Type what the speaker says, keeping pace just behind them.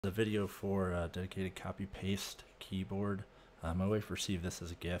The video for dedicated copy paste keyboard. My wife received this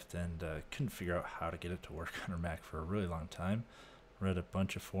as a gift and couldn't figure out how to get it to work on her Mac for a really long time. Read a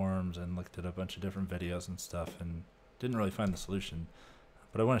bunch of forums and looked at a bunch of different videos and stuff and didn't really find the solution.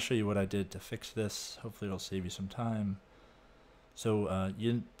 But I want to show you what I did to fix this. Hopefully it'll save you some time. So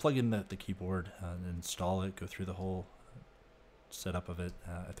you plug in the keyboard and install it, go through the whole setup of it.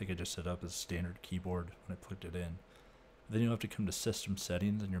 I think I just set up as a standard keyboard when I plugged it in. Then you'll have to come to System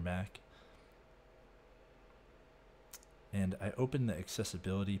Settings in your Mac. And I open the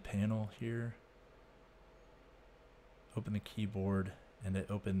accessibility panel here. Open the keyboard, and I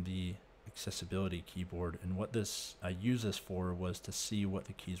open the accessibility keyboard. And what I use this for was to see what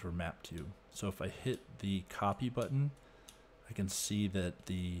the keys were mapped to. So if I hit the copy button, I can see that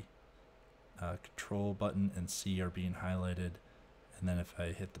the Control button and C are being highlighted. And then if I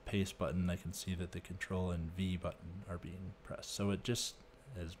hit the paste button, I can see that the Control and V button are being pressed. So it just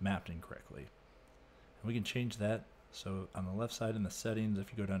is mapped incorrectly. And we can change that. So on the left side in the settings, if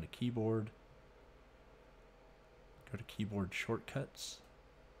you go down to keyboard, go to keyboard shortcuts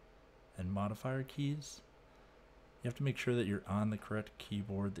and modifier keys, you have to make sure that you're on the correct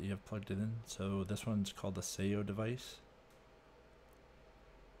keyboard that you have plugged it in. So this one's called the Sayo device.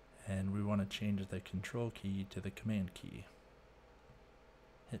 And we want to change the control key to the command key.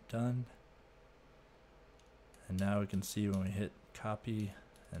 Hit done, and now we can see when we hit copy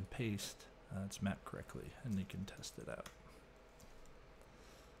and paste, it's mapped correctly, and you can test it out.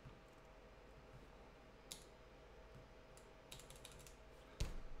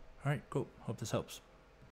 Alright, cool. Hope this helps.